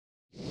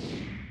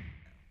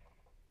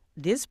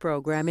This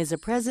program is a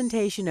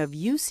presentation of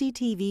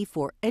UCTV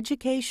for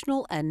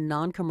educational and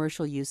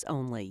non-commercial use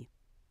only.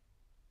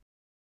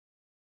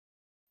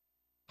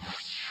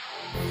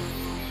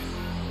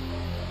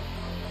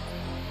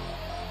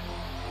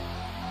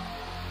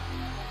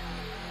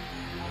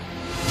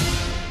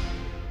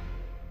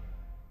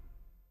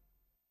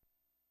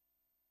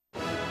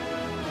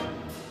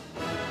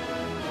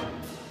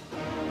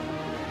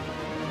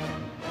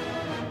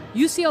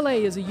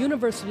 UCLA is a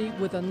university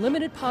with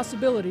unlimited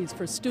possibilities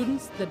for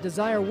students that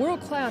desire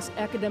world-class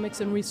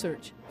academics and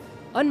research,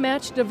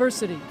 unmatched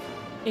diversity,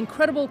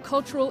 incredible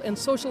cultural and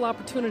social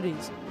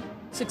opportunities,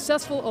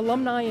 successful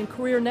alumni and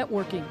career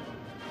networking,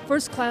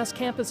 first-class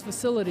campus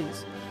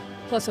facilities,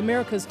 plus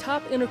America's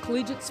top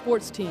intercollegiate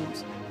sports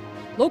teams.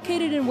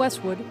 Located in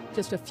Westwood,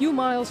 just a few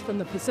miles from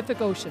the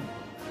Pacific Ocean,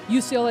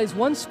 UCLA's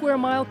 1 square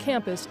mile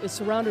campus is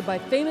surrounded by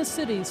famous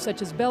cities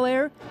such as Bel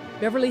Air,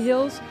 Beverly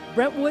Hills,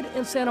 Brentwood,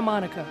 and Santa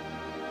Monica.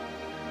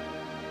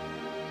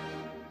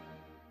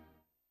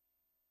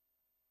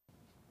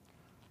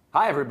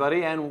 Hi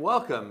everybody, and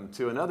welcome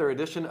to another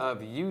edition of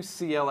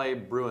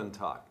UCLA Bruin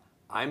Talk.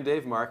 I'm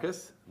Dave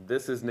Marcus,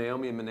 this is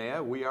Naomi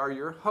Minea. We are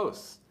your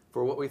hosts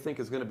for what we think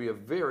is going to be a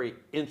very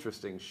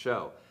interesting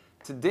show.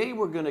 Today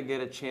we're going to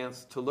get a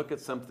chance to look at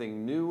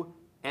something new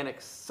and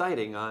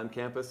exciting on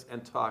campus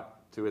and talk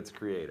to its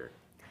creator.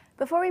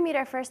 Before we meet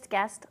our first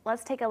guest,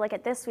 let's take a look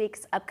at this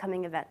week's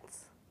upcoming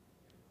events.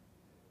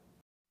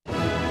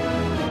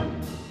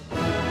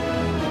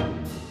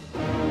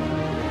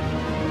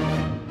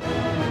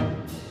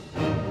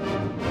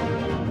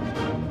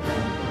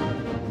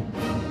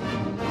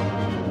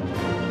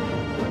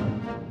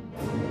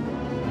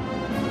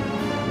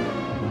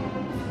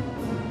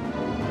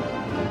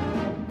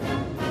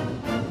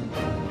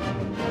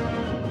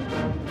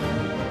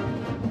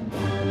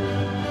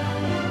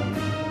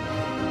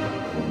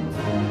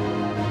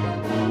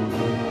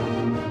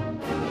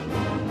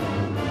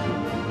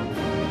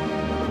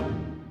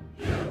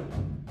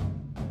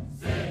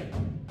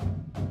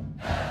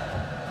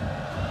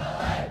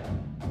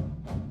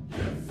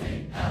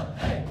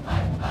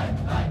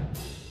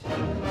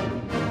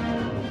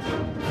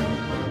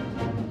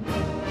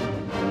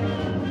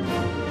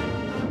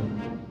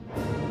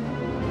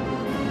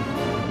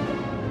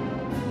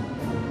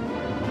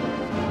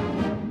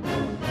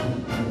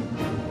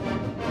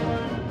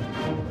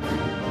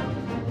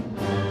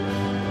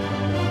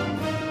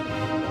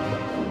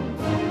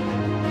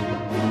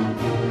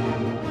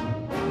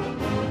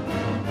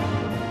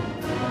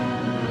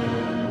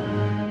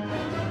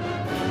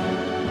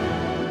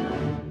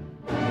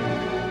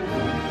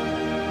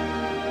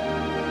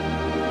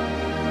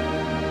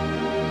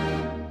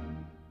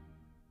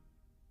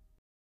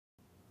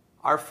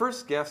 Our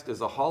first guest is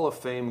a Hall of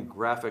Fame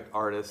graphic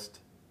artist.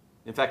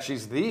 In fact,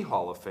 she's the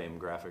Hall of Fame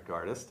graphic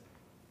artist.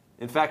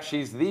 In fact,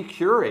 she's the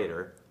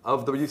curator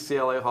of the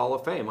UCLA Hall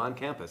of Fame on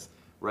campus,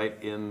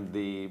 right in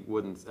the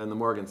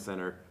Morgan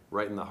Center,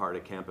 right in the heart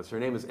of campus. Her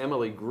name is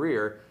Emily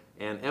Greer.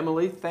 And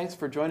Emily, thanks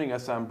for joining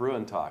us on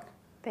Bruin Talk.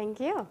 Thank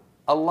you.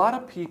 A lot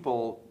of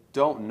people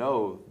don't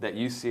know that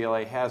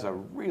UCLA has a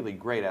really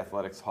great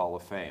athletics Hall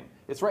of Fame.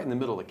 It's right in the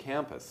middle of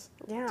campus.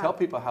 Yeah. Tell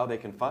people how they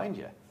can find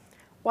you.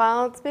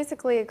 Well, it's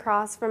basically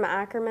across from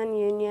Ackerman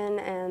Union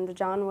and the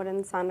John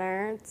Wooden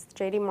Center. It's the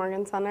J.D.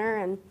 Morgan Center,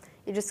 and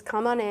you just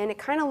come on in. It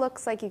kind of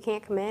looks like you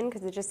can't come in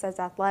because it just says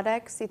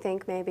athletics. You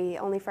think maybe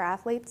only for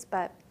athletes,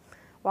 but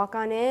walk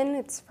on in.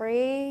 It's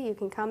free. You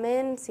can come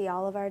in, see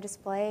all of our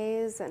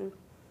displays and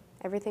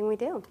everything we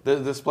do. The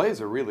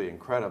displays are really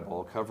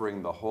incredible,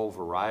 covering the whole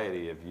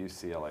variety of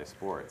UCLA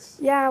sports.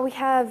 Yeah, we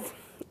have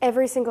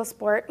every single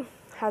sport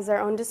has their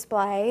own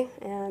display,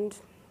 and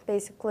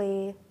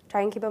basically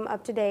try and keep them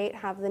up to date,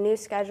 have the new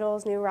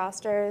schedules, new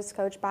rosters,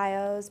 coach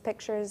bios,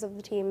 pictures of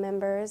the team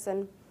members,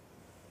 and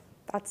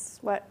that's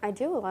what I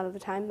do a lot of the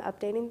time,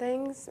 updating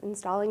things,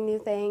 installing new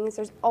things.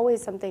 There's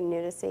always something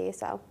new to see,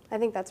 so I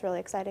think that's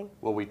really exciting.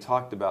 Well, we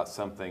talked about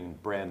something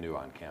brand new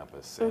on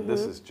campus, and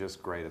this is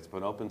just great. It's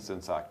been open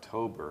since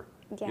October.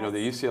 Yes. You know,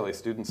 the UCLA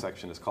student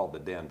section is called the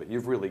Den, but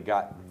you've really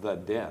got the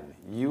Den.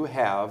 You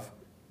have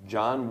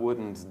John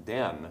Wooden's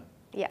den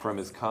from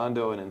his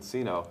condo in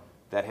Encino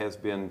that has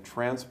been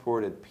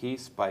transported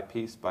piece by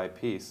piece by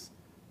piece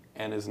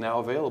and is now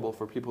available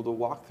for people to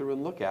walk through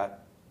and look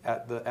at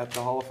the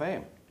Hall of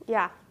Fame.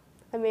 Yeah,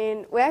 I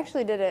mean, we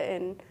actually did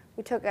it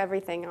we took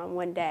everything on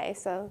one day,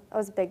 so that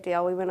was a big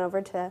deal. We went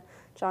over to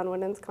John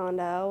Wooden's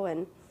condo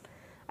and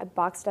I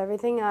boxed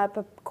everything up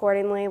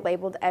accordingly,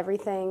 labeled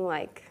everything,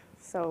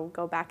 so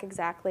go back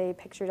exactly,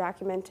 picture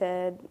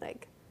documented,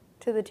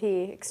 to the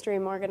T,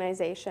 extreme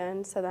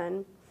organization. So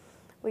then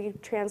we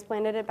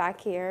transplanted it back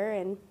here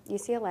in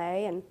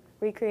UCLA and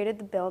recreated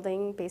the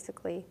building,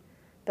 basically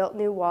built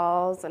new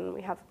walls, and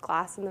we have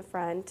glass in the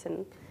front,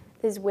 and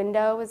his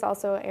window is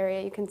also an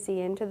area you can see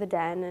into the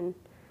den, and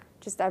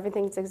just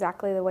everything's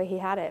exactly the way he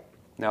had it.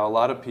 Now, a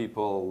lot of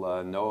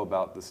people know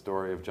about the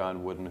story of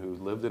John Wooden, who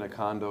lived in a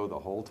condo the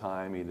whole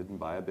time. He didn't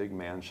buy a big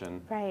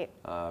mansion. Right.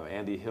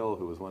 Andy Hill,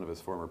 who was one of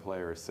his former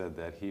players, said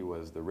that he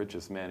was the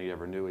richest man he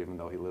ever knew, even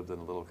though he lived in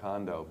a little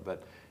condo.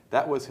 But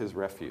that was his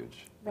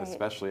refuge, Right.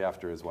 especially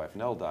after his wife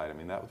Nell died. I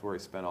mean, that was where he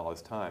spent all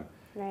his time.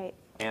 Right.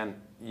 And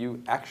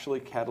you actually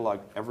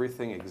cataloged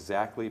everything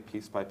exactly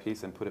piece by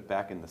piece and put it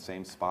back in the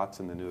same spots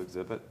in the new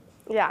exhibit?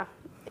 Yeah,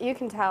 you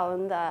can tell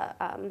in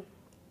the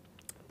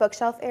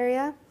bookshelf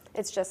area,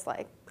 it's just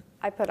like,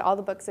 I put all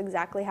the books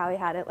exactly how he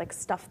had it, like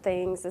stuffed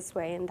things this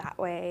way and that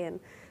way, and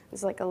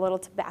there's like a little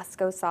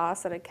Tabasco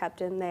sauce that I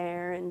kept in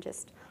there, and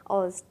just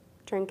all his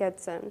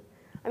trinkets. And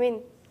I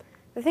mean,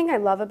 the thing I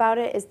love about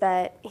it is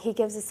that he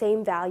gives the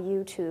same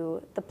value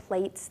to the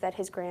plates that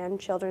his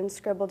grandchildren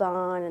scribbled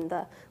on, and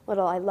the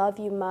little I love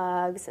you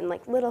mugs, and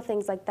like little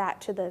things like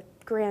that, to the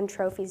grand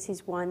trophies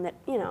he's won that,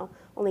 you know,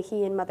 only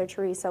he and Mother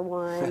Teresa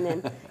won,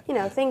 and you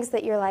know, things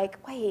that you're like,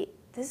 wait,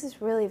 this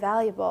is really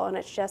valuable, and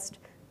it's just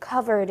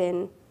covered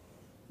in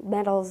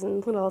medals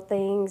and little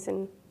things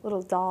and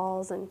little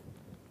dolls, and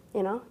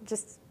you know,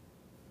 just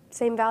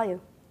same value.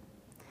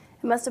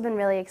 It must have been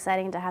really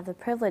exciting to have the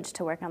privilege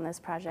to work on this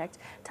project.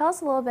 Tell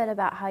us a little bit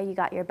about how you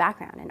got your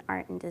background in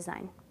art and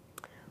design.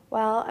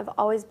 Well, I've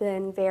always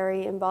been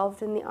very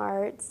involved in the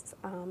arts.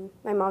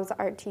 My mom's an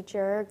art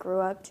teacher, grew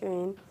up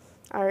doing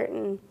art,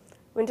 and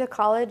went to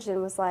college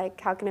and was like,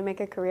 how can I make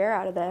a career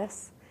out of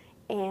this?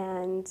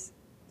 And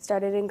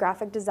started in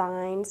graphic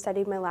design,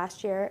 studied my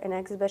last year in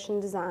exhibition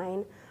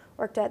design,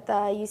 worked at the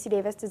UC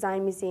Davis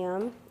Design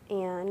Museum,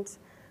 and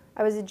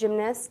I was a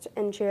gymnast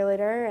and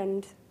cheerleader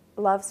and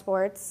love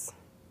sports.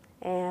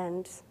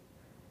 And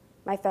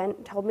my friend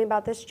told me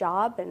about this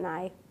job, and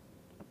I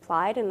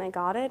applied and I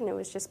got it, and it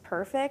was just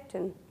perfect,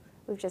 and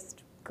we've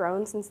just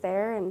grown since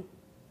there and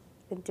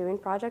been doing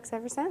projects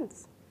ever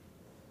since.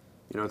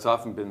 You know, it's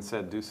often been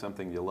said, do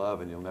something you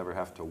love and you'll never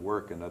have to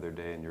work another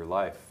day in your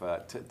life.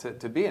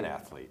 To be an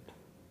athlete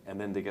and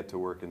then to get to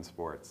work in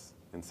sports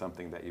in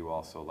something that you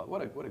also love.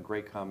 What a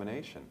great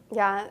combination.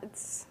 Yeah,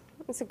 it's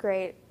a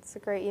great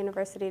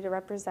university to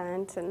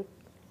represent, and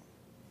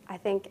I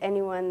think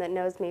anyone that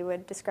knows me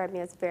would describe me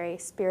as a very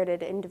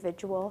spirited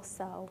individual.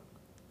 So,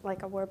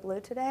 like I wore blue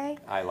today.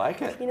 I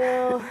like it. You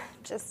know,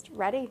 just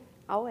ready,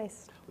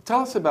 always.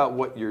 Tell us about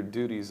what your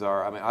duties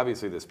are. I mean,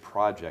 obviously this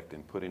project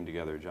in putting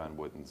together John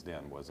Wooden's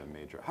Den was a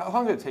major. How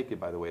long did it take you,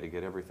 by the way, to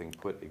get everything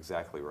put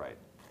exactly right?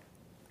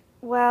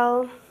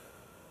 Well,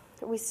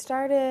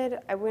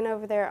 I went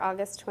over there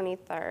August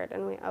 23rd,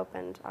 and we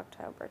opened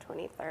October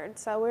 23rd.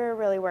 So we were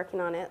really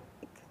working on it.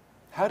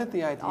 How did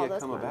the all idea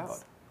those come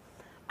months.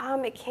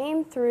 about? It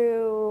came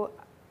through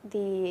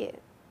the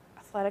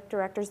athletic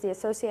directors, the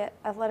associate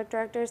athletic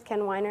directors,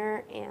 Ken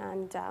Weiner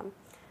and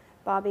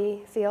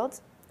Bobby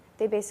Fields.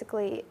 They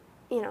basically,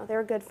 you know, they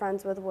were good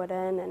friends with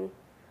Wooden, and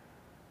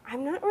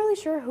I'm not really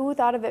sure who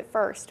thought of it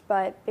first,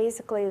 but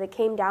basically they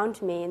came down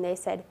to me and they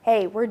said,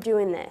 hey, we're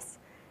doing this.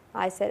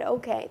 I said,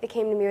 okay. They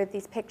came to me with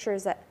these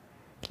pictures that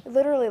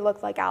literally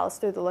looked like Alice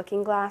through the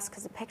looking glass,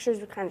 because the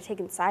pictures were kind of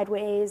taken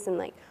sideways, and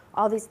like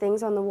all these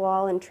things on the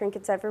wall and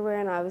trinkets everywhere,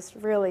 and I was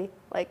really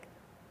like,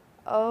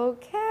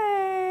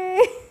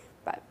 okay.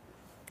 But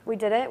we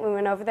did it. We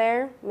went over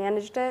there,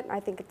 managed it. I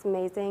think it's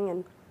amazing,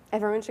 and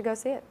everyone should go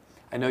see it.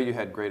 I know you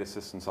had great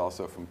assistance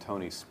also from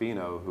Tony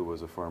Spino, who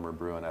was a former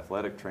Bruin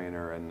athletic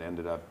trainer and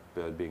ended up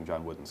being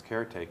John Wooden's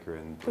caretaker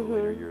in the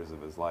later years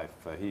of his life.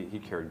 He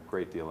cared a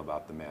great deal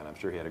about the man. I'm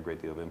sure he had a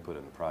great deal of input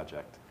in the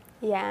project.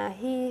 Yeah,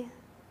 he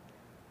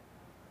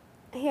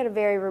had a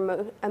very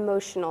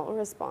emotional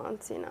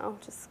response, you know,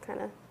 just kind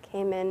of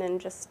came in and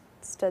just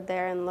stood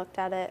there and looked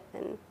at it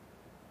and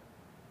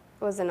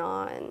was in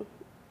awe. And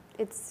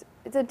it's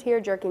a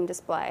tear-jerking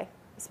display,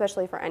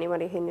 especially for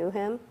anybody who knew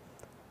him.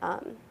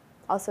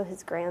 Also,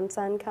 his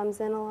grandson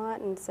comes in a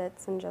lot and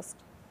sits and just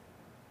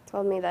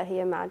told me that he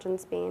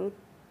imagines being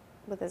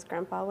with his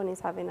grandpa when he's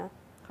having a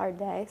hard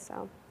day.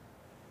 So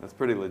That's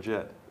pretty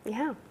legit.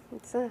 yeah,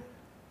 it's a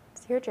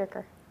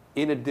tearjerker.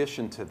 In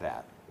addition to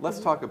that, let's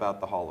talk about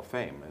the Hall of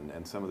Fame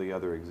and some of the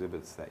other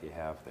exhibits that you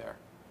have there.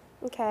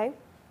 Okay.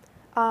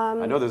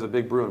 I know there's a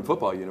big Bruin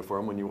football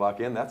uniform when you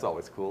walk in. That's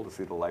always cool to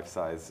see the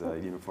life-size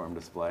uniform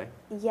display.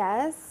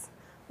 Yes,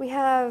 we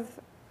have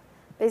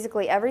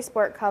basically every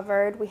sport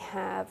covered. We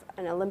have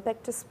an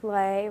Olympic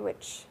display,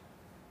 which,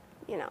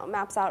 you know,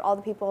 maps out all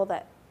the people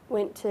that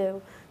went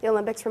to the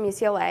Olympics from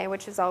UCLA,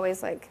 which is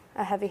always like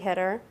a heavy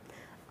hitter.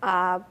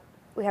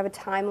 We have a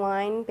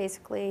timeline,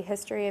 basically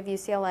history of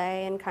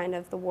UCLA and kind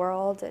of the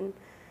world and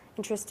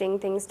interesting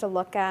things to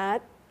look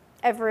at.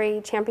 Every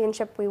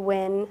championship we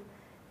win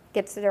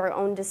gets their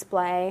own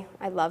display.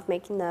 I love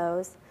making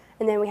those.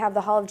 And then we have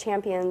the Hall of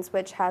Champions,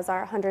 which has our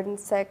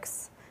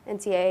 106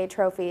 NCAA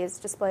trophies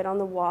displayed on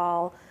the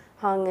wall,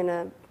 hung in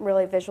a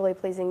really visually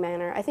pleasing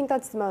manner. I think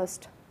that's the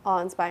most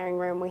awe-inspiring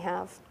room we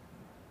have.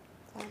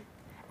 So.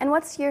 And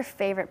what's your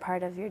favorite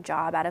part of your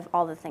job out of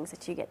all the things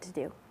that you get to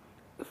do?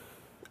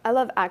 I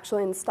love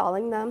actually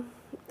installing them,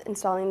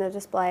 installing the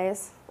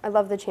displays. I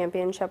love the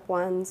championship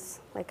ones,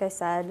 like I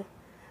said.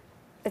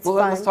 It's well,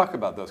 fun. let's talk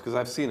about those, because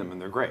I've seen them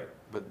and they're great.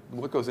 But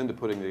what goes into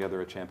putting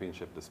together a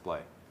championship display?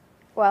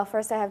 Well,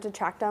 first I have to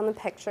track down the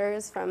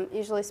pictures from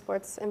usually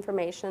Sports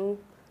Information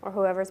or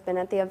whoever's been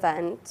at the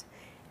event.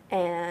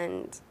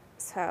 And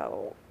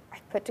so I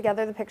put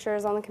together the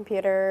pictures on the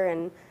computer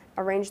and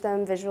arrange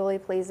them visually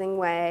pleasing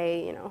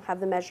way, you know, have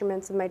the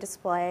measurements of my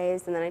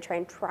displays, and then I try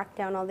and track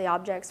down all the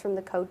objects from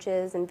the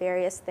coaches and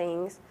various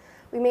things.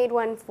 We made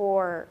one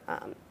for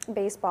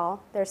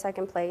baseball, their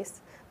second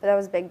place, but that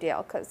was a big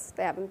deal because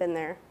they haven't been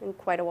there in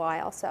quite a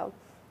while. So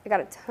I got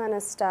a ton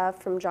of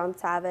stuff from John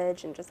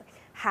Savage and just like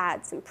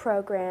hats and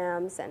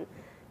programs, and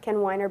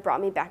Ken Weiner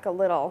brought me back a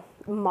little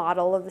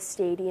model of the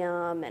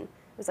stadium, and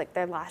it was like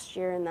their last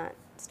year in that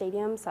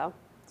stadium, so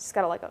just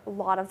got like a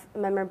lot of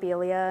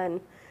memorabilia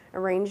and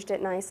arranged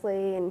it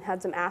nicely and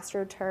had some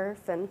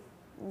AstroTurf and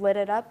lit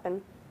it up,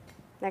 and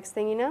next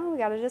thing you know, we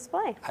got a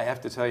display. I have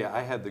to tell you,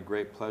 I had the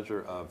great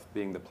pleasure of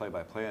being the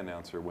play-by-play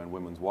announcer when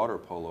women's water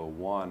polo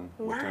won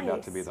what turned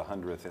out to be the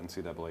 100th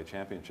NCAA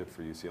championship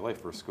for UCLA,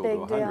 first school Big to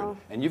 100. deal.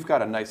 And you've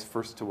got a nice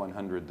first to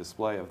 100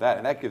 display of that,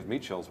 and that gives me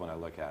chills when I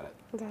look at it.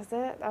 Does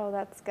it? Oh,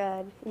 that's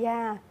good.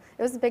 Yeah,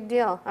 it was a big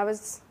deal. I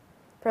was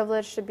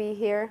privileged to be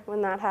here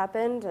when that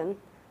happened, and it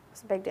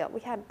was a big deal.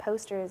 We had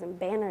posters and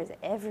banners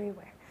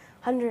everywhere.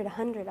 100,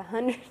 100,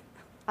 100.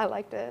 I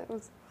liked it. It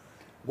was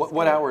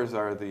What hours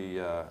are is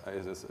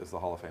the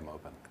Hall of Fame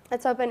open?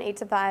 It's open 8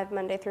 to 5,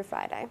 Monday through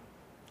Friday.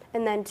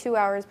 And then 2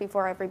 hours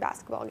before every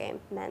basketball game,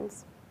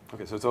 men's.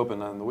 Okay, so it's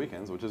open on the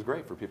weekends, which is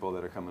great for people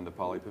that are coming to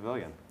Poly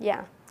Pavilion.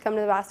 Yeah, come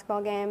to the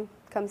basketball game,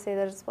 come see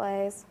the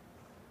displays,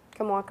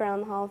 come walk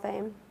around the Hall of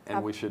Fame.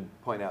 And we should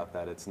point out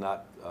that it's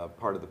not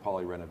part of the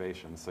Poly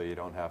renovation, so you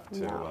don't have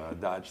to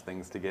dodge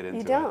things to get into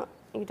it.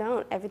 You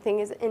don't. Everything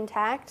is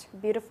intact,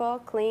 beautiful,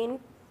 clean,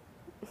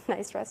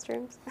 nice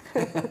restrooms.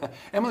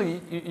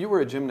 Emily, you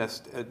were a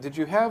gymnast. Did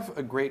you have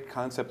a great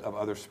concept of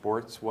other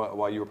sports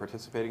while you were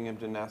participating in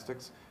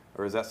gymnastics?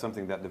 Or is that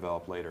something that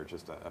developed later,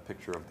 just a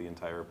picture of the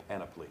entire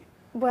panoply?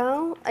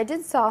 Well, I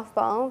did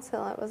softball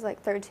till I was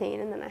like 13,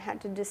 and then I had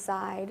to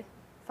decide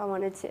if I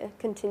wanted to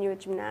continue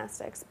with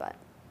gymnastics, but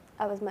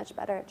I was much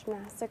better at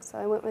gymnastics, so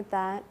I went with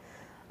that.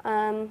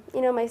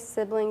 You know, my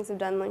siblings have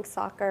done like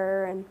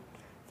soccer and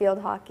field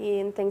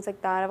hockey and things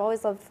like that. I've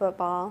always loved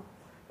football.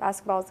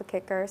 Basketball's the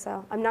kicker,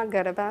 so I'm not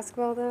good at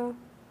basketball though.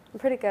 I'm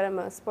pretty good at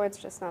most sports,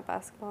 just not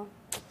basketball.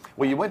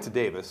 Well, you went to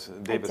Davis.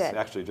 Davis did.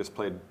 actually just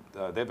played,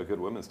 they have a good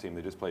women's team.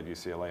 They just played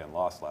UCLA and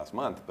lost last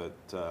month. But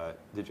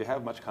did you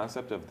have much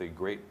concept of the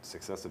great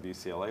success of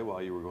UCLA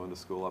while you were going to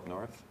school up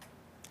north?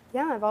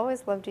 Yeah, I've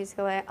always loved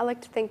UCLA. I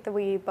like to think that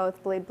we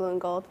both bleed blue and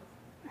gold.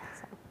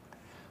 So.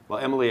 Well,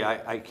 Emily,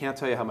 I can't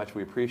tell you how much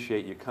we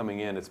appreciate you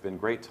coming in. It's been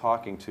great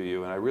talking to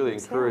you, and I really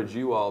encourage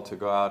you all to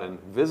go out and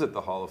visit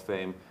the Hall of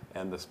Fame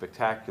and the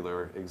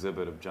spectacular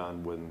exhibit of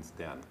John Wooden's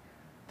Den.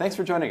 Thanks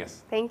for joining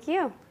us. Thank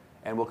you.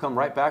 And we'll come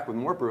right back with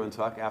more Bruin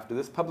Talk after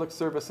this public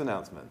service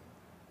announcement.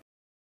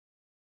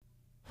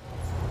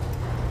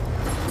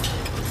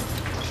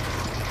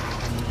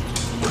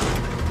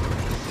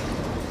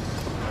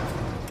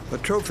 A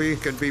trophy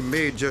can be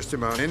made just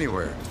about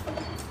anywhere.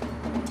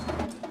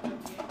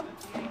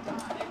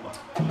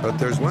 But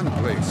there's one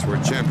place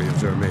where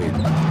champions are made.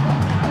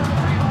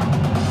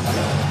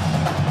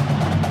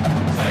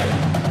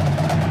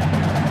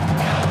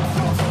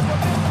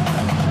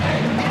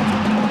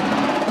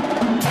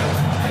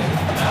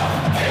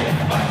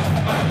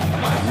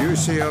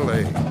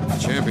 UCLA,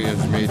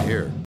 champions meet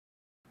here.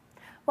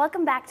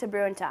 Welcome back to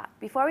Bruin Talk.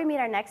 Before we meet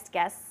our next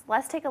guests,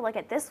 let's take a look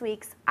at this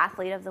week's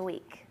Athlete of the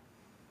Week.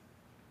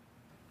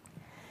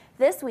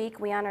 This week,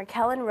 we honor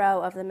Kellen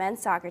Rowe of the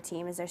men's soccer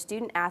team as our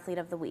Student Athlete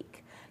of the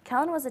Week.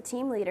 Kellen was a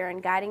team leader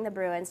in guiding the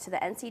Bruins to the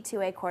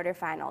NC2A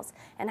quarterfinals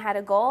and had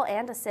a goal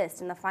and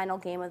assist in the final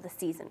game of the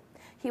season.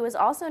 He was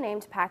also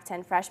named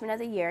Pac-10 Freshman of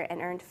the Year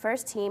and earned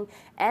first-team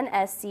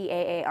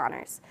NSCAA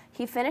honors.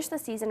 He finished the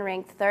season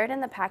ranked third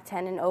in the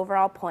Pac-10 in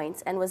overall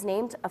points and was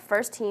named a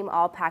first-team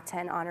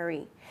All-Pac-10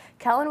 honoree.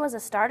 Kellen was a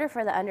starter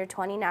for the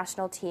under-20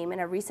 national team in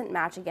a recent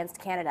match against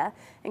Canada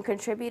and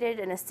contributed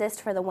an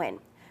assist for the win.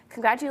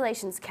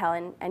 Congratulations,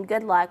 Kellen, and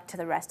good luck to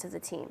the rest of the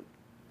team.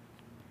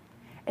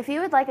 If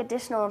you would like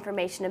additional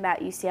information about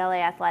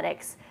UCLA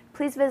athletics,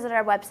 please visit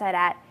our website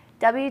at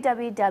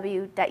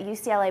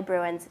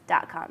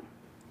www.uclabruins.com.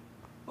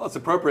 Well, it's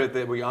appropriate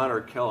that we honor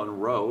Kellen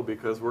Rowe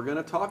because we're going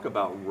to talk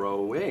about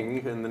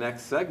rowing in the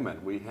next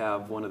segment. We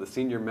have one of the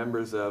senior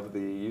members of the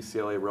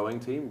UCLA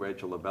rowing team,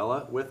 Rachel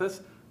LaBella, with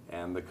us,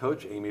 and the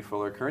coach, Amy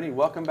Fuller-Kearney.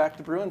 Welcome back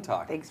to Bruin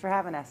Talk. Thanks for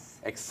having us.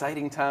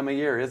 Exciting time of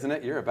year, isn't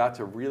it? You're about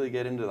to really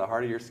get into the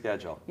heart of your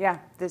schedule. Yeah,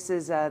 this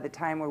is the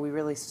time where we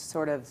really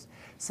sort of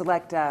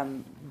select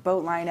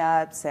boat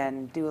lineups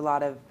and do a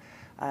lot of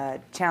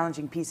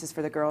challenging pieces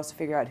for the girls to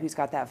figure out who's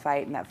got that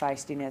fight and that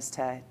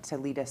feistiness to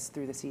lead us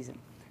through the season.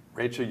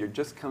 Rachel, you're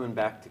just coming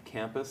back to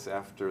campus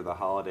after the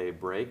holiday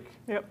break.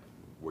 Yep.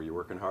 Were you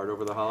working hard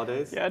over the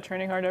holidays? Yeah,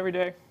 training hard every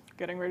day,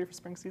 getting ready for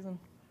spring season.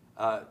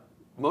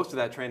 Most of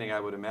that training, I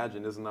would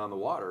imagine, isn't on the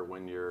water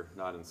when you're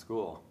not in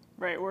school.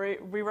 Right,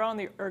 we run on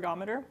the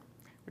ergometer,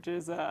 which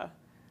is a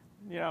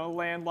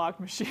landlocked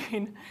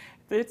machine.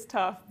 It's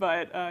tough,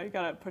 but you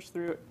gotta push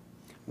through it.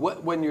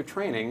 When you're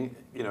training,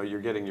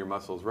 you're getting your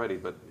muscles ready,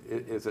 but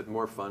is it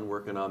more fun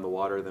working on the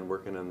water than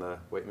working on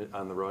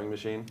the rowing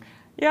machine?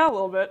 Yeah, a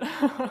little bit.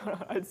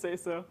 I'd say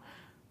so.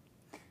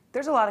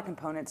 There's a lot of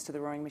components to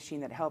the rowing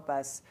machine that help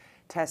us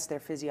test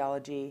their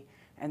physiology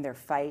and their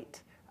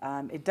fight.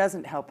 It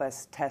doesn't help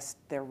us test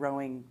their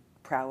rowing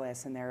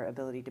prowess and their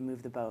ability to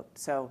move the boat.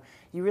 So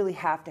you really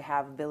have to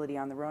have ability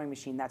on the rowing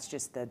machine. That's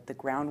just the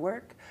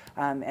groundwork.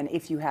 And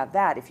if you have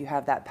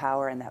that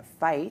power and that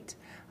fight,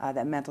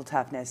 that mental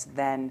toughness,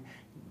 then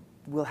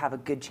we'll have a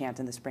good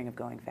chance in the spring of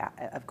going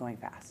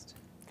fast.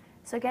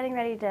 So getting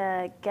ready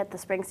to get the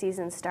spring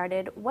season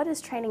started, what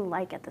is training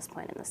like at this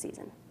point in the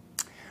season?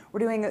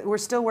 We're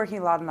still working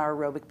a lot on our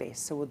aerobic base,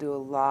 so we'll do a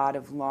lot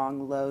of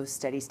long, low,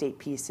 steady state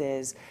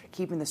pieces,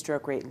 keeping the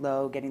stroke rate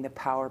low, getting the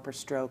power per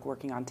stroke,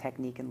 working on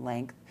technique and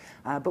length.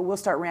 But we'll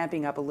start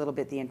ramping up a little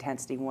bit the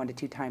intensity 1 to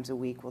 2 times a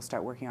week. We'll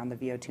start working on the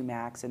VO2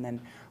 max and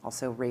then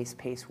also race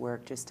pace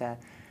work just to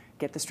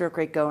get the stroke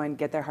rate going,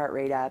 get their heart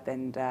rate up,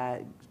 and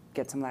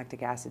get some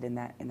lactic acid in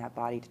that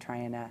body to try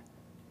and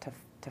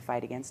to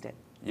fight against it.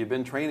 You've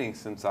been training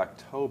since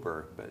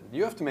October, but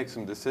you have to make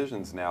some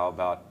decisions now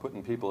about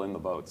putting people in the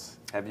boats.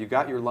 Have you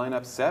got your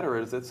lineup set, or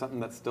is it something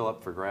that's still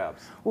up for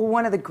grabs? Well,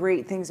 one of the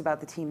great things about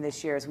the team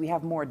this year is we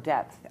have more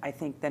depth, I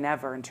think, than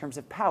ever in terms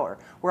of power.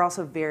 We're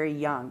also very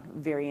young,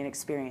 very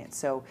inexperienced,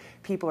 so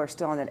people are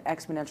still on an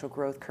exponential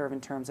growth curve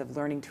in terms of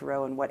learning to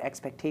row and what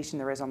expectation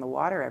there is on the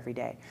water every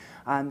day.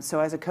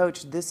 So as a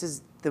coach, this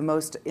is the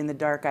most in the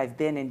dark I've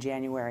been in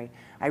January.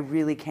 I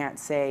really can't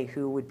say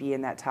who would be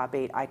in that top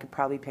 8. I could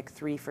probably pick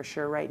 3 for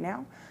sure right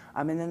now.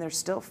 And then there's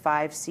still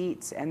 5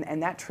 seats,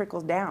 and that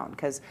trickles down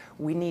because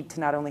we need to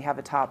not only have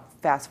a top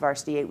fast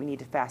varsity 8, we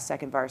need a fast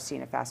second varsity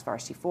and a fast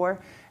varsity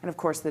 4. And of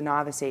course, the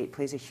novice 8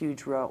 plays a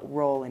huge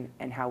role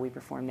in how we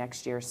perform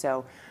next year.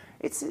 So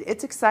it's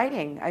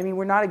exciting. I mean,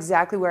 we're not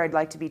exactly where I'd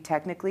like to be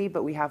technically,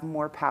 but we have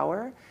more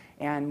power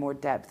and more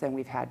depth than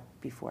we've had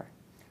before.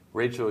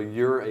 Rachel,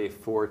 you're a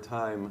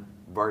 4-time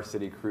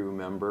varsity crew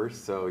member,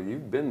 so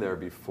you've been there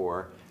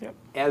before. Yep.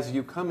 As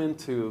you come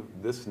into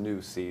this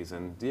new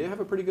season, do you have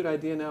a pretty good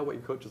idea now what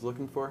your coach is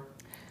looking for?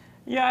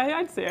 Yeah,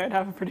 I'd say I'd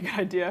have a pretty good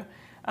idea.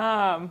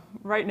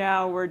 Right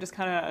now, we're just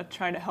kind of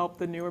trying to help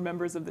the newer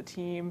members of the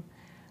team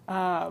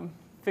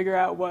figure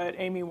out what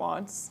Amy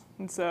wants,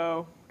 and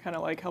so kind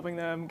of like helping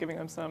them, giving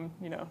them some,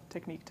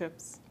 technique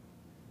tips.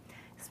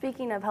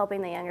 Speaking of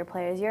helping the younger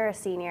players, you're a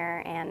senior,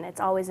 and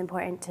it's always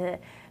important to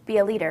be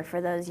a leader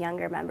for those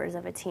younger members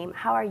of a team.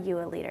 How are you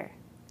a leader?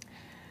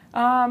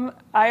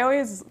 I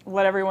always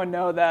let everyone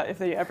know that if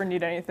they ever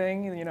need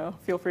anything,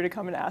 feel free to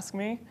come and ask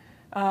me.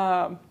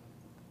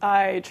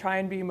 I try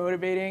and be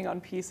motivating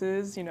on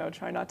pieces,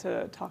 try not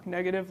to talk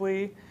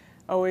negatively.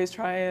 Always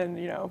try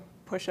and,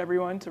 push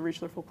everyone to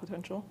reach their full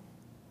potential.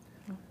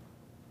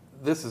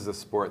 This is a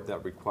sport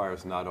that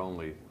requires not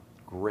only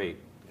great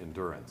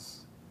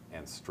endurance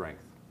and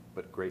strength,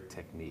 but great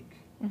technique.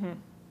 Mm-hmm.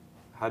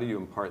 How do you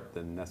impart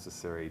the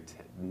necessary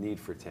need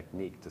for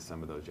technique to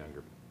some of those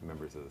younger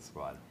members of the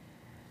squad?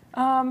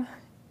 'Cause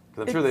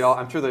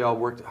I'm sure they all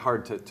worked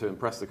hard to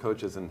impress the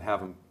coaches and have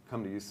them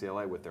come to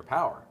UCLA with their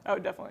power. Oh,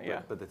 definitely,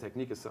 yeah. But the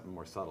technique is something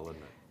more subtle,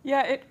 isn't it?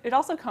 Yeah, it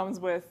also comes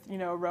with,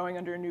 rowing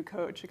under a new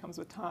coach. It comes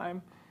with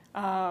time.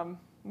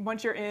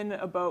 Once you're in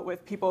a boat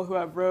with people who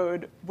have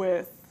rowed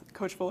with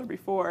Coach Fuller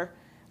before,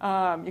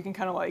 you can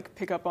kind of like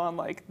pick up on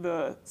like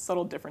the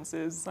subtle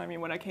differences. I mean,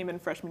 when I came in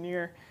freshman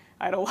year,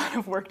 I had a lot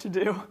of work to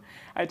do.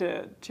 I had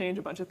to change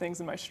a bunch of things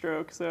in my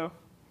stroke. So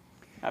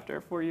after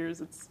 4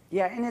 years, it's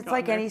and it's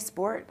like any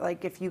sport.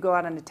 Like if you go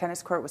out on a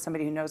tennis court with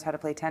somebody who knows how to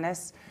play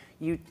tennis,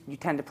 you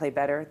tend to play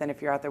better than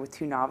if you're out there with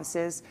 2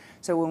 novices.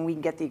 So when we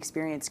can get the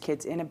experienced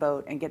kids in a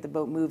boat and get the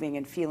boat moving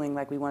and feeling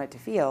like we want it to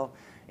feel,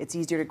 it's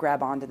easier to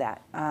grab onto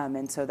that.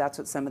 And so that's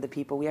what some of the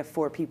people, we have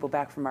 4 people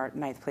back from our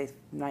ninth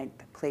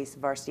place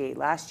varsity 8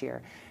 last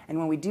year. And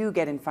when we do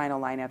get in final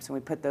lineups and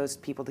we put those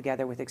people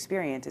together with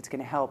experience, it's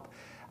going to help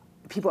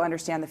people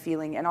understand the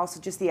feeling and also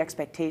just the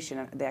expectation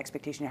of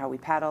how we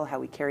paddle, how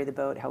we carry the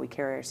boat, how we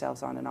carry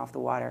ourselves on and off the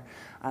water.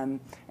 And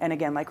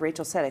again, like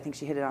Rachel said, I think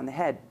she hit it on the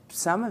head.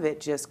 Some of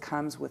it just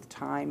comes with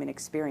time and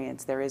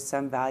experience. There is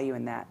some value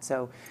in that.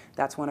 So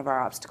that's one of our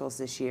obstacles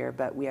this year.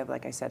 But we have,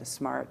 like I said, a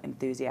smart,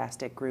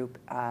 enthusiastic group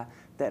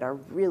that are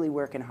really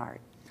working hard.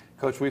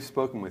 Coach, we've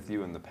spoken with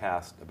you in the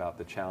past about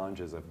the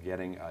challenges of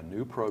getting a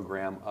new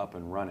program up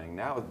and running.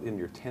 Now in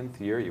your 10th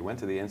year, you went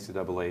to the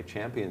NCAA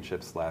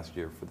championships last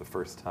year for the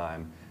first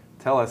time.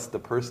 Tell us the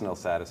personal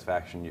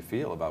satisfaction you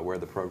feel about where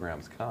the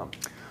program's come.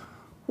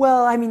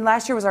 Well, I mean,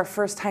 last year was our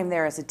first time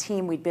there as a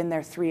team. We'd been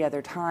there 3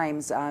 other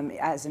times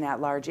as an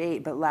at-large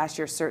 8, but last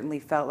year certainly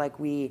felt like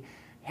we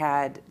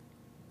had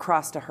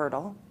crossed a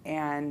hurdle.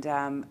 And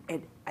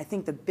I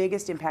think the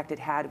biggest impact it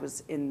had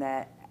was in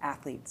the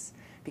athletes,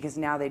 because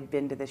now they'd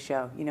been to the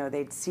show.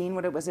 They'd seen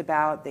what it was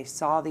about. They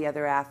saw the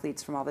other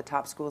athletes from all the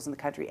top schools in the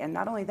country. And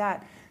not only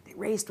that, they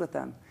raced with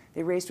them.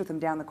 They raced with them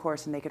down the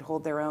course, and they could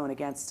hold their own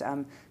against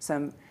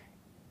some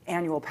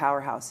annual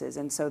powerhouses.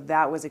 And so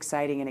that was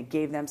exciting, and it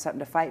gave them something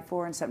to fight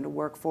for and something to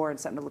work for and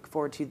something to look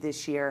forward to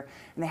this year.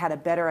 And they had a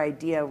better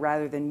idea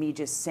rather than me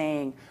just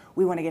saying,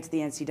 we want to get to the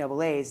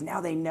NCAAs.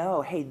 Now they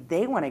know, hey,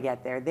 they want to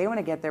get there. They want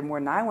to get there more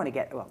than I want to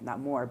get, well, not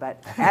more,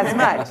 but as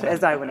much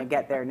as I want to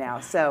get there now.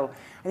 So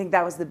I think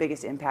that was the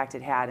biggest impact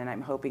it had, and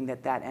I'm hoping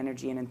that that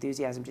energy and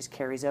enthusiasm just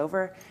carries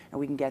over and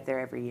we can get there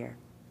every year.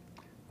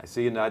 I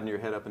see you nodding your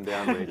head up and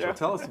down, Rachel. Yeah.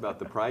 Tell us about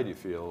the pride you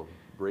feel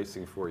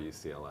racing for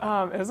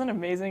UCLA. It was an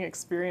amazing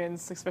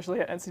experience, especially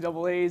at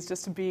NCAAs,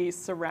 just to be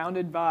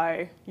surrounded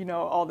by,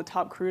 all the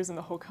top crews in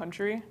the whole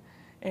country.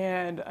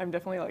 And I'm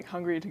definitely like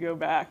hungry to go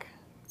back,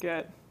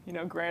 get,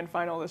 grand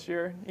final this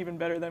year, even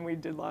better than we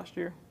did last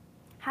year.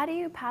 How do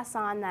you pass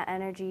on that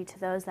energy to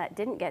those that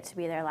didn't get to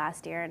be there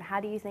last year, and how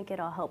do you think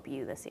it'll help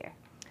you this year?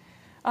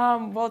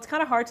 Well, it's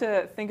kind of hard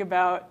to think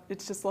about.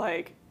 It's just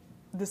like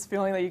this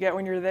feeling that you get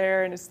when you're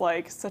there, and it's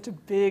like such a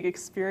big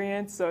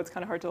experience, so it's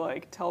kind of hard to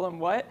like tell them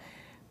what.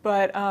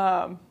 But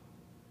I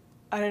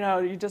don't know,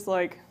 you just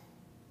like...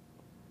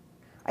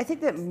 I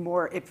think that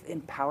more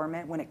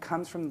empowerment, when it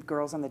comes from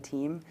girls on the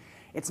team,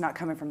 it's not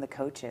coming from the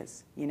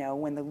coaches.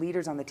 When the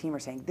leaders on the team are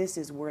saying, this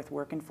is worth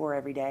working for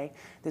every day,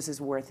 this is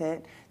worth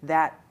it,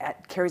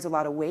 that carries a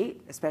lot of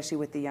weight, especially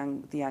with the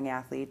young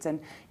athletes.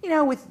 And,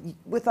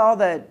 with all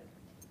the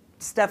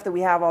stuff that we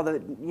have,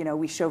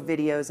 we show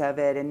videos of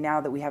it, and now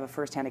that we have a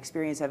firsthand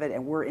experience of it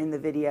and we're in the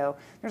video,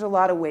 there's a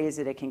lot of ways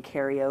that it can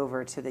carry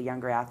over to the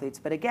younger athletes.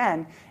 But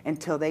again,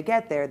 until they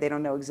get there, they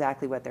don't know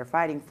exactly what they're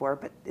fighting for,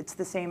 but it's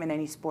the same in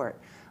any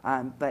sport.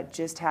 But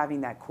just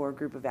having that core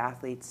group of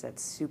athletes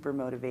that's super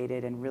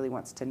motivated and really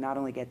wants to not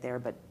only get there,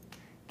 but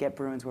get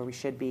Bruins where we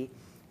should be,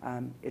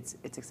 it's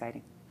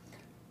exciting.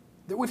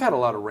 We've had a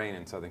lot of rain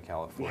in Southern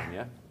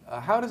California.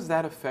 Yeah. How does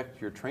that affect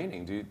your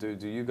training?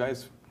 Do you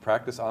guys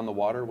practice on the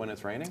water when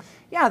it's raining?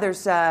 Yeah,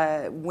 there's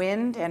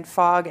wind and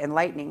fog and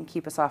lightning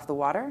keep us off the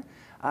water.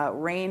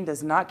 Rain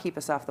does not keep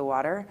us off the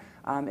water.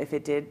 If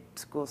it did,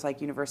 schools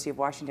like University of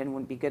Washington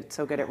wouldn't be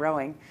so good at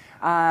rowing.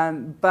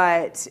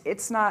 But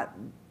it's not,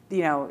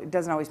 it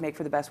doesn't always make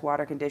for the best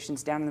water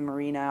conditions. Down in the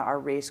marina, our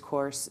race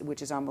course,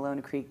 which is on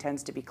Malona Creek,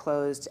 tends to be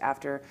closed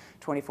after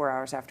 24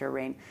 hours after a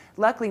rain.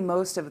 Luckily,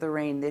 most of the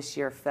rain this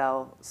year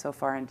fell so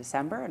far in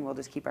December, and we'll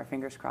just keep our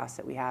fingers crossed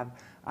that we have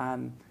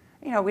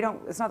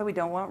it's not that we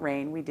don't want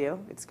rain, we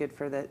do. It's good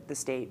for the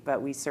state,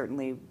 but we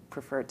certainly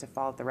prefer it to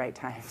fall at the right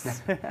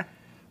times.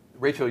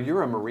 Rachel,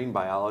 you're a marine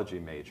biology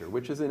major,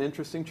 which is an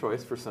interesting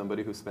choice for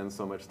somebody who spends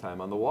so much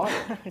time on the water.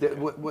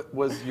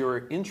 Was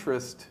your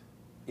interest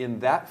in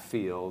that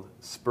field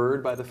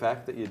spurred by the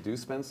fact that you do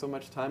spend so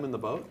much time in the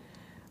boat?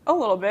 A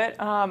little bit.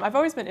 I've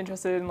always been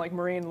interested in like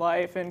marine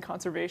life and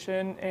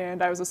conservation,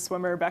 and I was a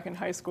swimmer back in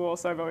high school,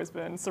 so I've always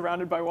been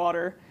surrounded by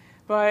water.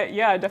 But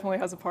yeah, it definitely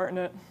has a part in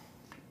it.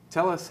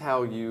 Tell us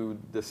how you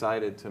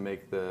decided to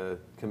make the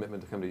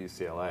commitment to come to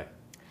UCLA.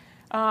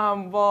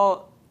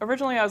 Well,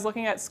 originally I was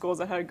looking at schools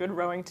that had a good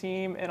rowing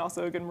team and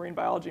also a good marine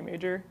biology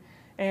major.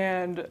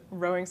 And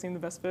rowing seemed the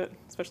best fit,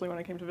 especially when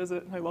I came to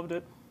visit. I loved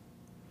it.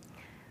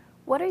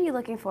 What are you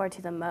looking forward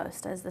to the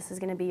most, as this is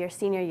going to be your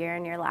senior year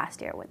and your last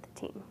year with the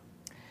team?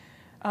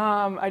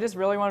 I just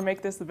really want to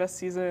make this the best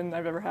season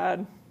I've ever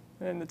had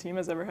and the team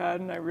has ever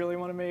had. And I really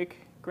want to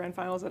make grand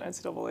finals at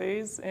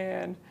NCAAs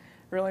and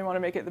really want to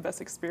make it the best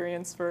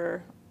experience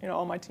for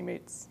all my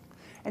teammates.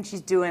 And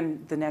she's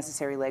doing the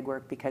necessary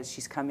legwork because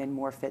she's come in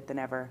more fit than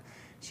ever.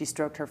 She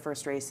stroked her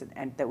first race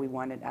and that we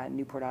won at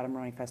Newport Autumn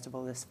Rowing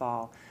Festival this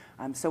fall.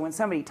 So when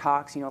somebody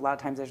talks, a lot of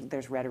times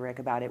there's rhetoric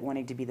about it,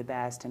 wanting to be the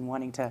best and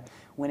wanting to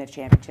win a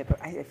championship.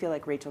 I feel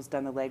like Rachel's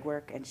done the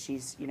legwork and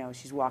she's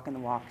walking the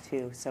walk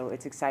too. So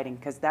it's exciting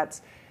because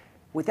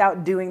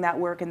without doing that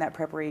work and that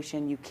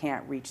preparation, you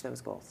can't reach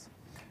those goals.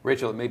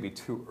 Rachel, it may be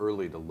too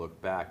early to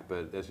look back,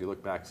 but as you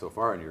look back so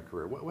far in your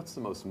career, what's the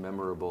most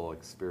memorable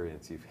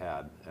experience you've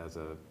had as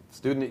a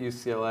student at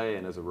UCLA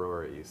and as a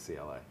rower at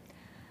UCLA?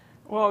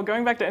 Well,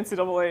 going back to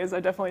NCAAs, I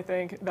definitely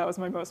think that was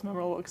my most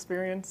memorable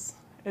experience.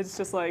 It's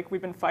just like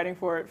we've been fighting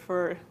for it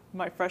for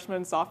my freshman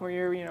and sophomore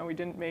year. We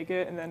didn't make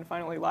it, and then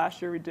finally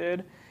last year we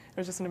did. It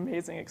was just an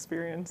amazing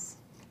experience.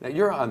 Now,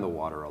 you're on the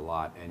water a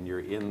lot, and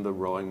you're in the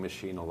rowing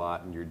machine a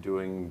lot, and you're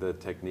doing the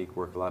technique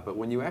work a lot, but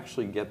when you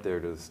actually get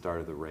there to the start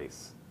of the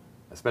race,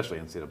 especially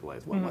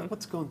NCAAs,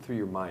 what's going through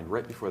your mind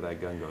right before that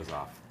gun goes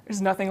off?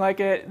 There's nothing like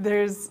it.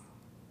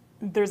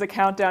 There's a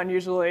countdown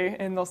usually,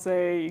 and they'll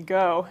say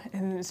go,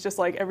 and it's just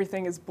like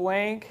everything is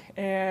blank,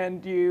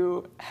 and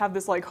you have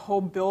this like whole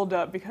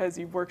build-up because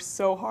you've worked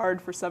so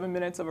hard for 7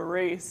 minutes of a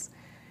race,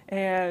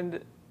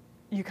 and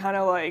you kind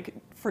of like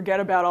forget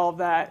about all of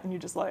that, and you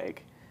just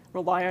like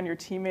rely on your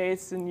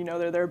teammates, and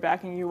they're there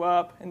backing you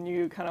up, and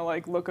you kind of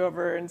like look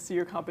over and see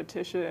your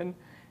competition, and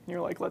you're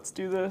like, let's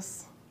do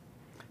this.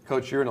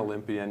 Coach, you're an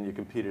Olympian. You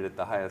competed at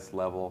the highest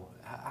level.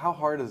 How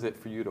hard is it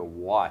for you to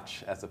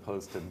watch as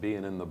opposed to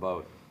being in the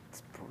boat?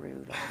 It's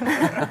brutal.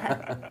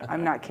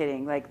 I'm not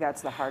kidding. Like,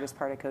 that's the hardest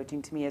part of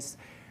coaching to me is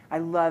I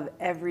love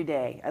every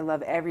day. I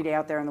love every day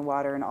out there in the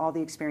water and all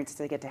the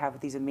experiences I get to have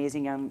with these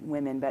amazing young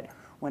women. But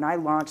when I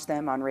launch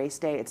them on race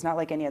day, it's not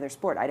like any other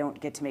sport. I don't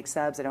get to make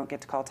subs. I don't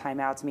get to call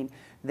timeouts. I mean,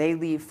 they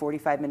leave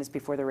 45 minutes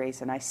before the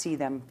race, and I see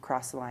them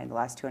cross the line the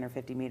last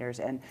 250 meters.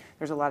 And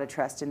there's a lot of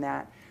trust in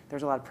that.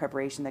 There's a lot of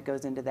preparation that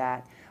goes into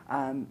that.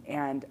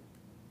 And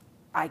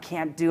I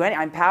can't do any,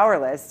 I'm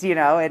powerless, you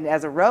know, and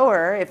as a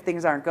rower, if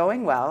things aren't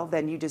going well,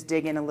 then you just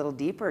dig in a little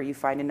deeper, you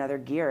find another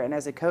gear. And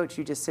as a coach,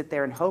 you just sit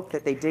there and hope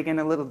that they dig in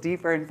a little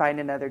deeper and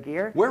find another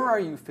gear. Where are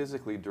you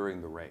physically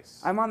during the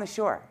race? I'm on the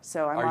shore.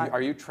 So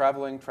Are you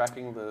traveling,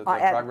 tracking the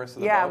progress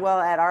of the boat? Well,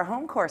 at our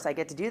home course, I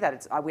get to do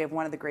that. We have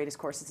one of the greatest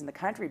courses in the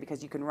country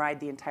because you can ride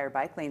the entire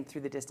bike lane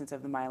through the distance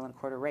of the 1.25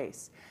 mile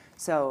race.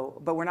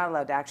 So, but we're not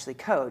allowed to actually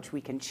coach.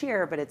 We can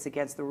cheer, but it's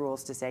against the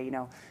rules to say, you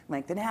know,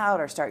 lengthen out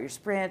or start your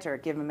sprint or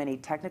give them any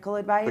technical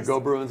advice. The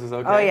Go Bruins is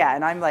okay? Oh yeah,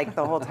 and I'm like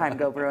the whole time,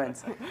 Go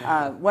Bruins.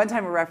 One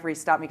time a referee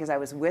stopped me because I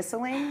was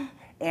whistling,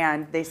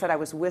 and they said I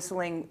was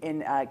whistling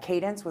in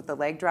cadence with the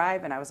leg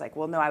drive, and I was like,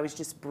 well, no, I was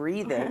just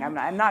breathing.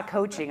 I'm not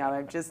coaching.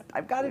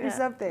 I've got to do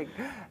something.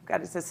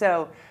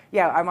 So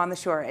yeah, I'm on the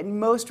shore. And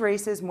most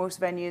races, most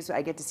venues,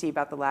 I get to see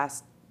about the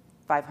last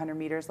 500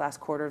 meters,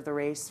 last quarter of the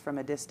race from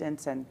a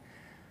distance, and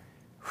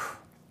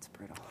it's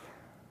brutal.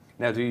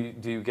 Now, do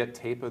you get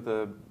tape of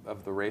the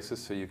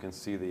races so you can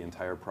see the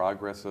entire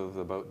progress of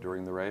the boat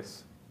during the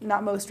race?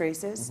 Not most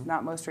races.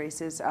 Not most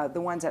races. The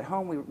ones at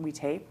home we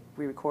tape,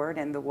 we record,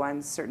 and the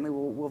ones certainly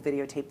we'll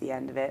videotape the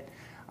end of it.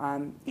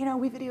 You know,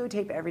 we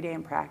videotape every day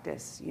in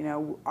practice. You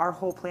know, our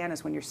whole plan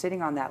is when you're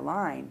sitting on that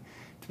line,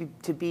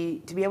 to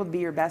be able to be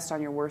your best on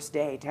your worst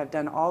day, to have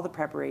done all the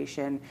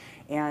preparation,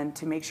 and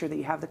to make sure that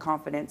you have the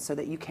confidence so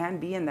that you can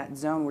be in that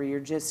zone where you're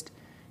just,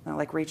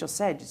 like Rachel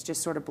said, it's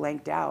just sort of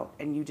blanked out,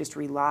 and you just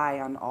rely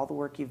on all the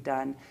work you've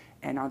done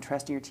and on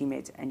trusting your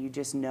teammates, and you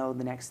just know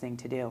the next thing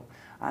to do.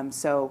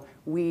 So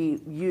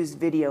we use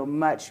video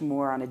much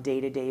more on a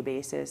day-to-day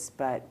basis,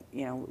 but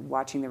you know,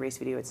 watching the race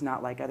video, it's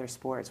not like other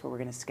sports where we're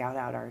going to scout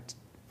out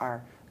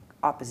our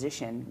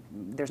opposition.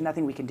 There's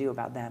nothing we can do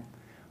about them.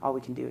 All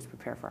we can do is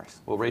prepare for us.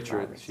 Well,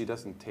 Rachel, she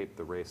doesn't tape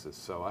the races,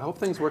 so I hope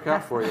things work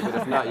out for you, but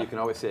if not, you can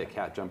always say a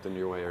cat jumped into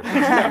your way or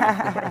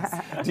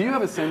something. Do you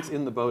have a sense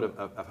in the boat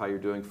of how you're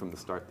doing from the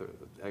start,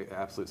 the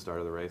absolute start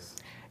of the race?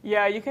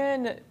 Yeah,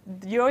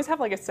 you always have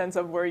like a sense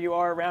of where you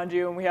are around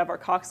you, and we have our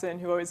coxswain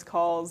who always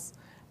calls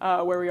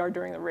where we are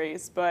during the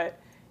race, but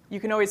you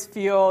can always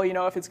feel, you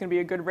know, if it's going to be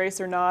a good race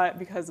or not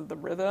because of the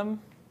rhythm.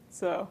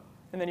 So.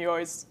 And then you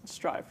always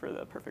strive for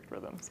the perfect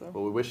rhythm. So.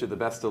 Well, we wish you the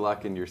best of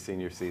luck in your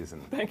senior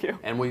season. Thank you.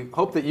 And we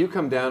hope that you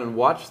come down and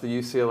watch the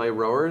UCLA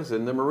rowers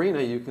in the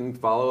marina. You can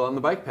follow on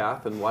the bike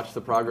path and watch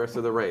the progress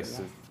of the race.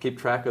 Yeah. Keep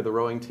track of the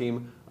rowing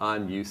team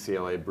on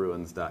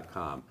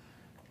UCLABruins.com.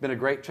 Been a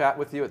great chat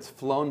with you. It's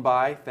flown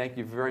by. Thank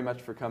you very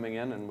much for coming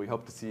in, and we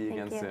hope to see you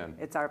again soon.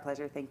 It's our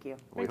pleasure. Thank you.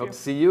 We hope to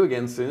see you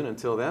again soon.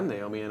 Until then,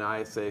 Naomi and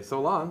I say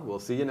so long. We'll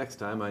see you next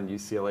time on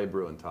UCLA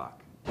Bruin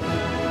Talk.